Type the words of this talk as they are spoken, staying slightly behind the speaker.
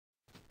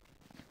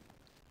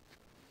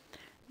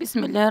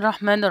بسم الله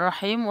الرحمن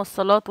الرحيم،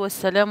 والصلاة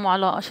والسلام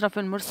على أشرف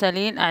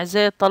المرسلين.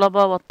 أعزائي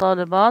الطلبة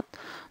والطالبات،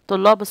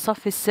 طلاب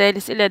الصف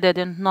الثالث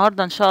الإعدادي.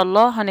 النهاردة إن شاء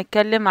الله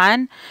هنتكلم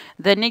عن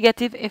the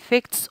negative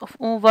effects of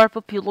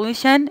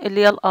overpopulation،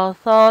 اللي هي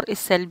الآثار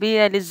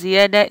السلبية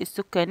للزيادة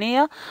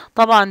السكانية.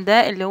 طبعا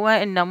ده اللي هو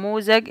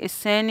النموذج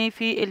الثاني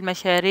في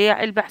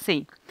المشاريع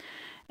البحثية.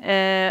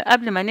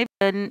 قبل ما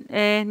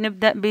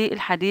نبدأ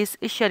بالحديث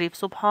الشريف.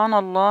 سبحان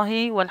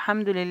الله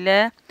والحمد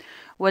لله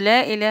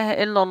ولا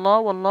إله إلا الله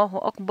والله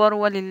أكبر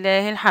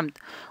ولله الحمد.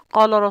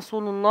 قال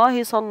رسول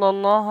الله صلى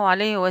الله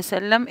عليه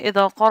وسلم: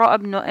 إذا قرأ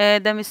ابن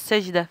آدم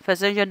السجدة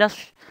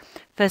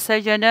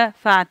فسجد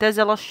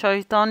فاعتزل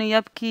الشيطان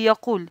يبكي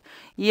يقول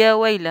يا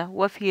ويله،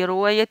 وفي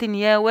رواية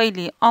يا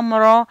ويلي،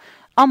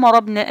 أمر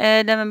ابن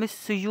آدم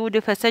بالسجود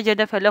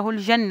فسجد فله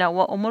الجنة،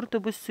 وأمرت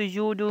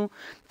بالسجود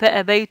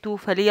فأبيت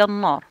فلي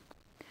النار.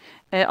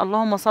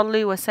 اللهم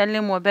صل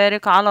وسلم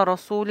وبارك على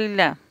رسول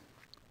الله.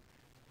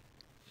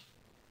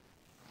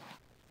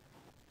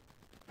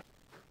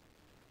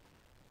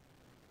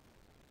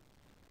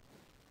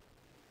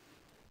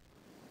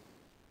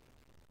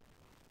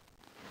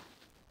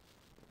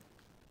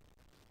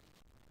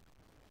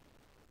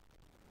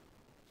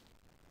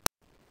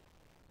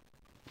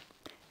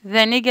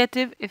 The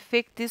negative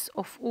effects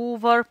of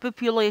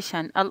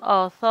overpopulation،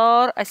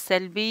 الآثار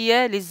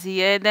السلبية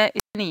للزيادة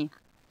السكانية.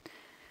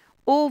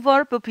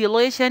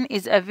 Overpopulation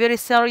is a very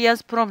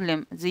serious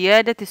problem.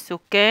 زيادة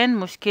السكان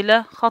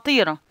مشكلة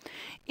خطيرة.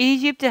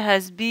 Egypt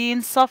has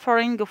been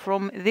suffering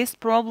from this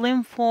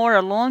problem for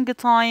a long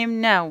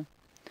time now.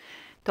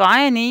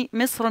 تعاني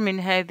مصر من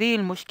هذه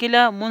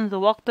المشكلة منذ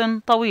وقت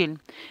طويل.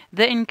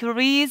 The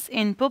increase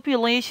in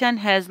population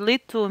has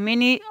led to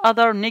many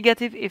other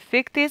negative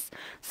effects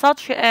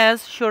such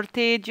as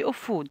shortage of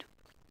food.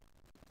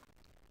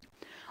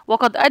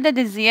 وقد أدت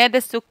الزيادة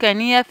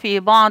السكانية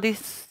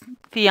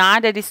في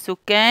عدد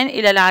السكان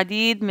إلى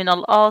العديد من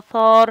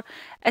الآثار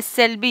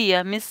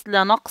السلبية، مثل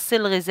نقص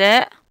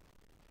الغذاء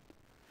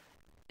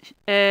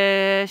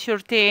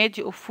shortage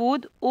of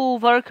food,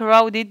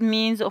 overcrowded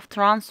means of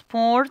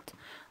transport,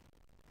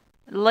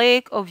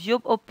 lack of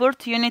job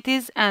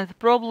opportunities and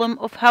problem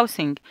of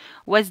housing،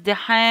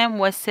 وازدحام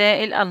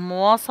وسائل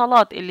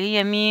المواصلات اللي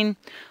هي مين؟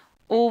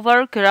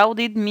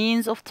 overcrowded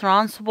means of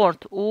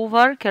transport.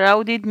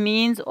 overcrowded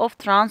means of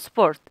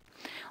transport.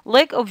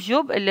 lack of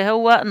job اللي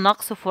هو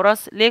نقص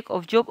فرص. lack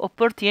of job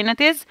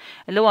opportunities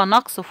اللي هو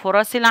نقص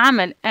فرص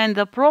العمل. and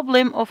the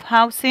problem of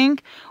housing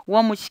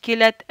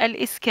ومشكلة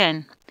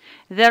الإسكان.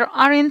 there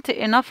aren't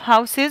enough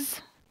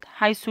houses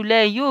حيث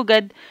لا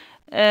يوجد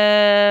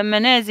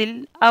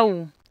منازل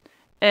أو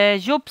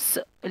jobs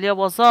اللي هي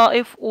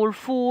وظائف، or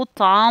food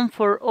طعام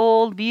for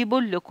all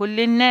people لكل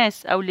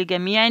الناس أو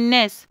لجميع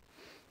الناس.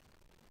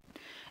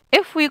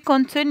 If we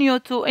continue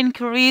to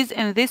increase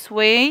in this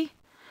way،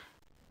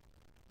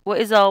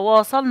 وإذا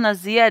واصلنا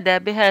الزيادة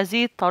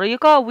بهذه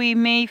الطريقة، we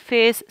may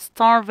face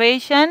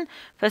starvation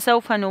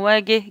فسوف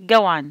نواجه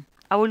جوعا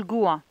أو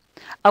الجوع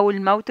أو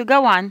الموت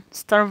جوعا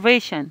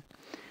starvation.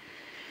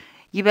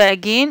 يبقى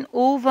again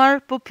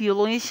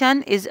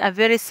overpopulation is a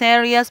very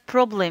serious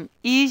problem.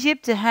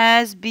 Egypt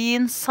has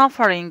been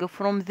suffering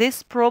from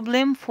this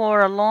problem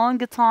for a long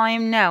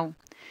time now.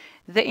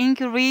 The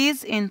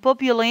increase in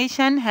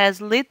population has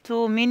led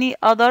to many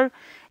other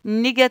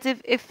negative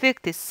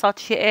effects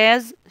such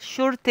as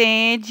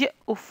shortage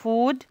of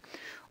food,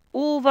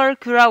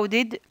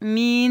 overcrowded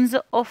means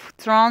of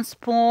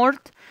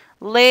transport,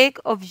 lack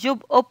of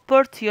job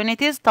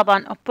opportunities.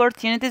 طبعا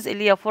opportunities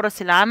اللي هي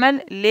فرص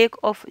العمل.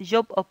 lack of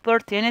job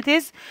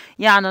opportunities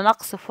يعني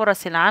نقص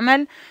فرص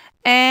العمل.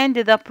 and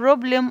the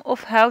problem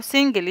of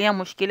housing اللي هي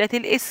مشكلة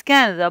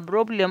الإسكان. the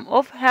problem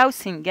of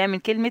housing جاء من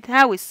كلمة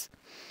house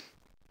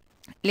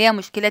اللي هي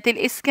مشكلة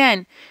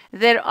الإسكان.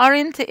 there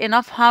aren't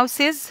enough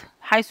houses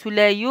حيث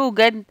لا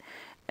يوجد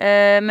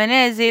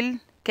منازل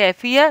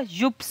كافية.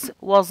 jobs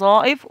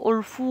وظائف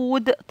or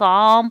food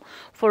طعام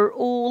for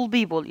all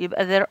people.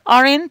 يبقى there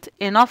aren't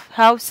enough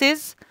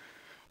houses,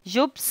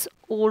 jobs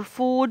or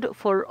food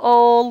for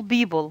all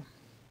people.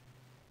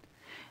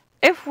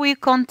 If we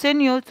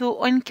continue to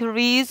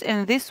increase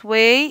in this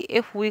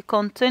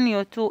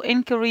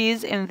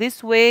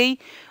way,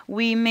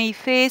 we may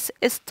face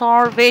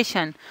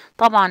starvation.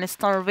 طبعا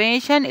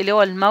starvation اللي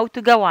هو الموت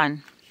جوعا.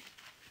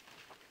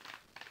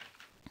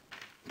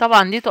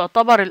 طبعا دي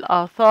تعتبر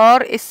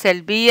الآثار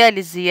السلبية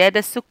للزيادة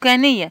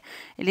السكانية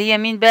اللي هي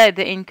مين بقى؟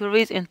 the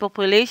increase in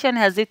population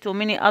has led to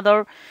many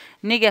other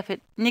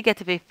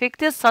negative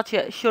effects such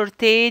as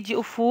shortage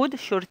of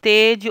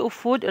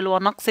food اللي هو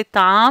نقص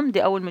الطعام،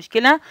 دي أول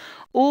مشكلة.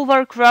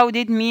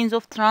 overcrowded means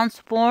of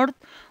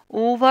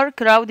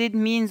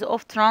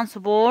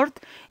transport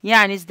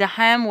يعني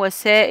ازدحام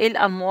وسائل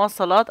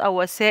المواصلات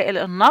أو وسائل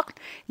النقل.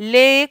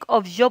 lack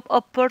of job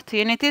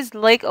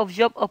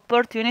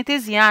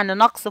opportunities يعني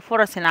نقص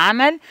فرص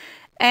العمل.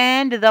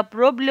 and the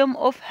problem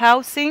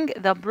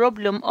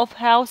of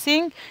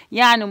housing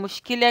يعني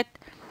مشكلة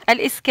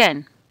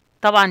الإسكان.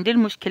 طبعا دي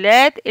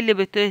المشكلات اللي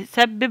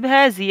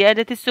بتسببها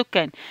زيادة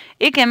السكان.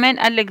 ايه كمان؟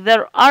 قالك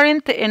there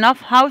aren't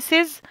enough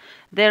houses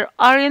there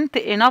aren't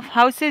enough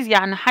houses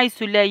يعني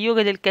حيث لا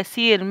يوجد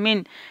الكثير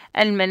من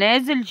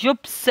المنازل.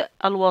 jobs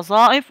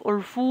الوظائف.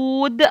 or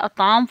food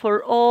الطعام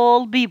for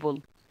all people.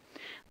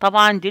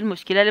 طبعا دي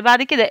المشكلة اللي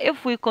بعد كده.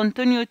 if we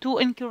continue to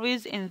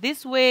increase in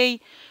this way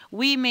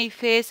we may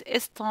face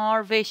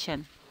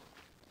starvation.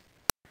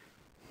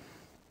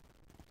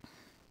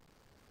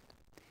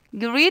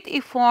 Great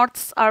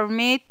efforts are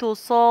made to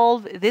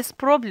solve this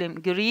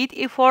problem. Great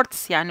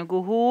efforts يعني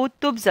جهود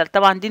تبذل.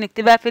 طبعا دي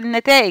نكتبها في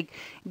النتائج.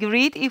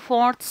 Great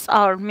efforts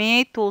are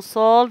made to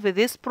solve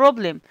this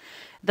problem.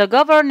 The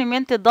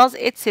government does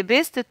its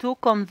best to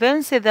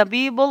convince the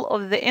people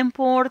of the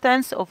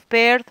importance of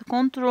birth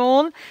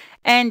control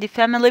and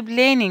family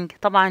planning.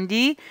 طبعا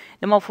دي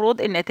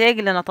المفروض النتائج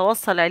اللي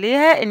نتوصل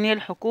عليها ان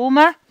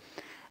الحكومة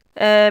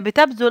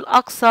بتبذل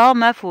أقصى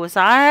ما في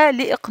وسعها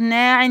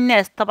لإقناع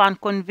الناس. طبعا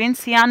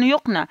convince يعني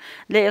يقنع.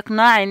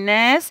 لإقناع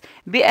الناس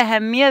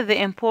بأهمية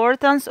the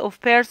importance of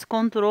birth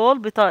control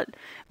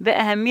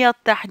بأهمية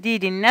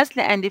تحديد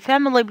النسل and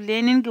family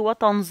planning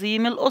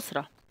وتنظيم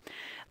الأسرة.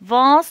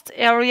 Vast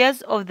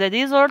areas of the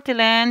desert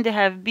land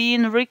have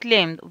been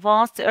reclaimed.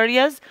 Vast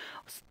areas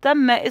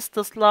تم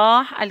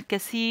استصلاح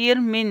الكثير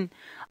من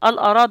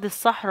الأراضي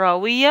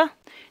الصحراوية.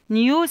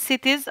 New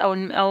cities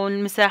أو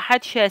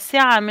المساحات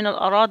شاسعة من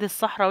الأراضي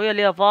الصحراوية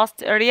اللي هي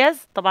vast areas.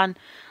 طبعا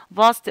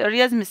vast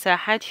areas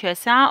مساحات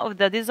شاسعة of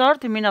the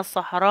desert من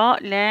الصحراء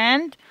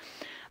land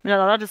من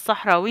الأراضي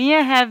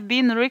الصحراوية have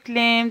been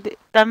reclaimed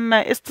تم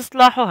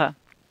استصلاحها.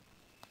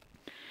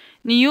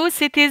 New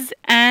cities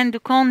and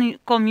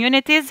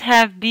communities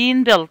have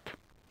been built.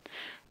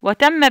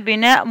 وتم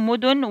بناء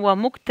مدن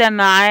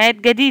ومجتمعات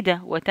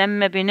جديدة.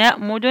 وتم بناء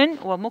مدن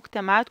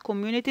ومجتمعات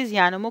communities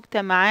يعني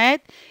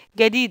مجتمعات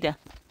جديدة.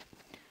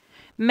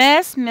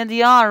 Mass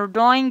media are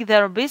doing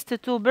their best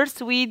to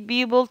persuade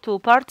people to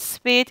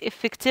participate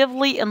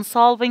effectively in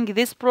solving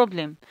this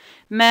problem.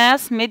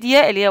 Mass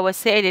media اللي هي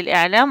وسائل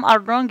الإعلام are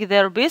doing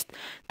their best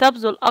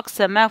تبذل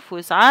أقصى ما في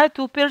وسعها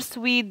to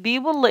persuade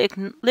people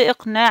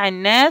لإقناع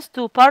الناس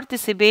to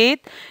participate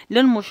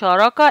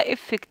للمشاركة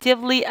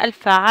effectively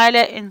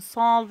الفعالة in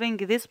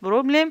solving this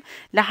problem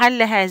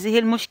لحل هذه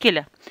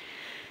المشكلة.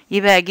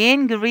 يبقى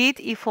again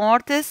great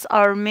efforts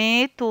are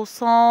made to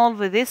solve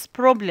this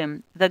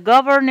problem. The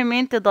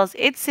government does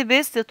its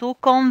best to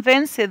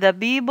convince the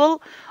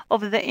people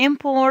of the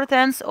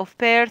importance of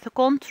birth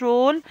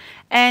control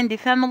and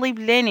family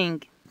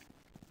planning.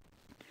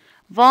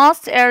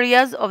 Vast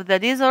areas of the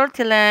desert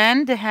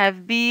land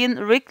have been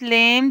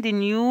reclaimed.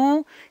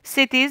 New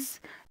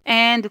cities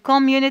and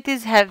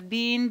communities have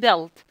been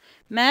built.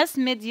 Mass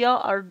media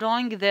are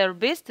doing their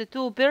best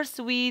to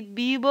persuade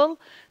people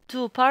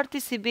to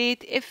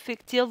participate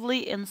effectively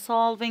in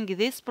solving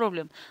this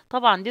problem.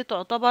 طبعا دي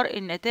تعتبر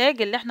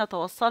النتائج اللي احنا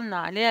توصلنا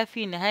عليها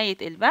في نهاية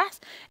البحث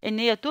ان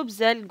هي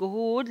تبذل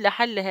جهود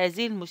لحل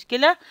هذه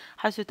المشكلة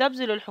حيث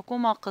تبذل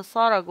الحكومة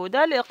قصارى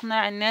جهودها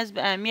لإقناع الناس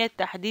بأهمية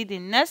تحديد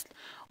النسل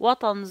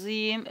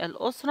وتنظيم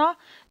الأسرة.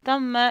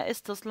 تم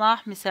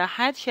استصلاح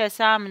مساحات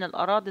شاسعة من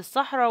الأراضي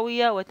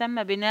الصحراوية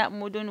وتم بناء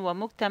مدن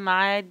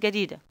ومجتمعات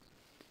جديدة.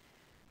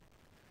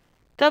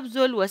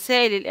 تبذل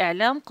وسائل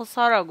الإعلام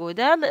قصارى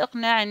جهدها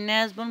لإقناع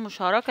الناس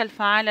بالمشاركة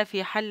الفعالة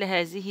في حل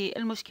هذه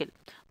المشكلة.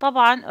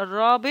 طبعا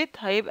الرابط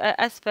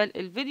هيبقى أسفل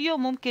الفيديو،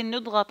 ممكن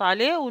نضغط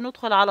عليه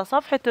وندخل على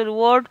صفحة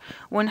الوورد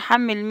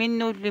ونحمل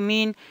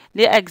منه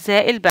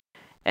لأجزاء البحث.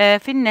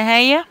 في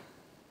النهاية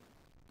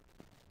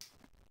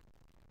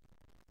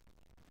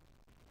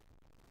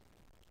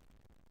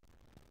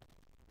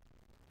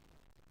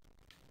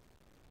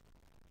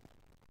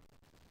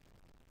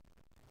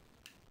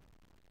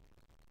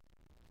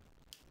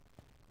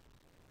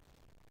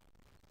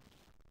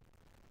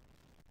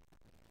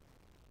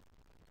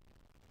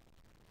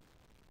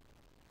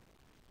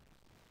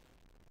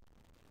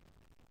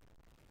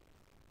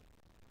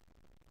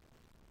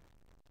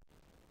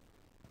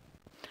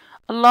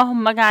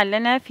اللهم اجعل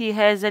لنا في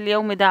هذا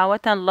اليوم دعوة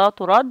لا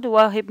ترد،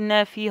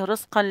 وهبنا فيه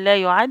رزقا لا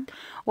يعد،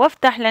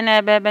 وافتح لنا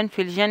بابا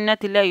في الجنة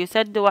لا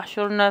يسد،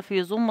 واحشرنا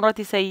في زمرة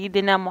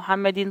سيدنا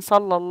محمد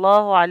صلى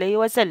الله عليه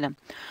وسلم.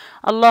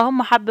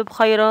 اللهم حبب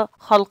خير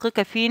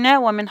خلقك فينا،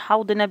 ومن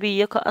حوض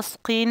نبيك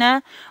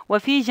أسقينا،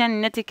 وفي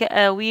جنتك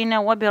آوينا،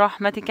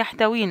 وبرحمتك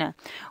احتوينا،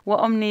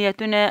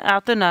 وأمنيتنا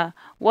اعطنا،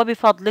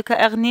 وبفضلك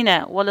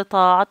أغننا،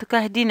 ولطاعتك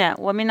اهدنا،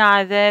 ومن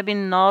عذاب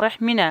النار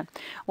احمنا،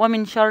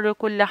 ومن شر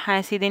كل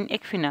حاسد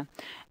اكفنا.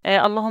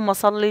 اللهم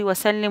صل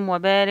وسلم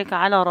وبارك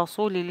على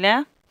رسول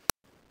الله.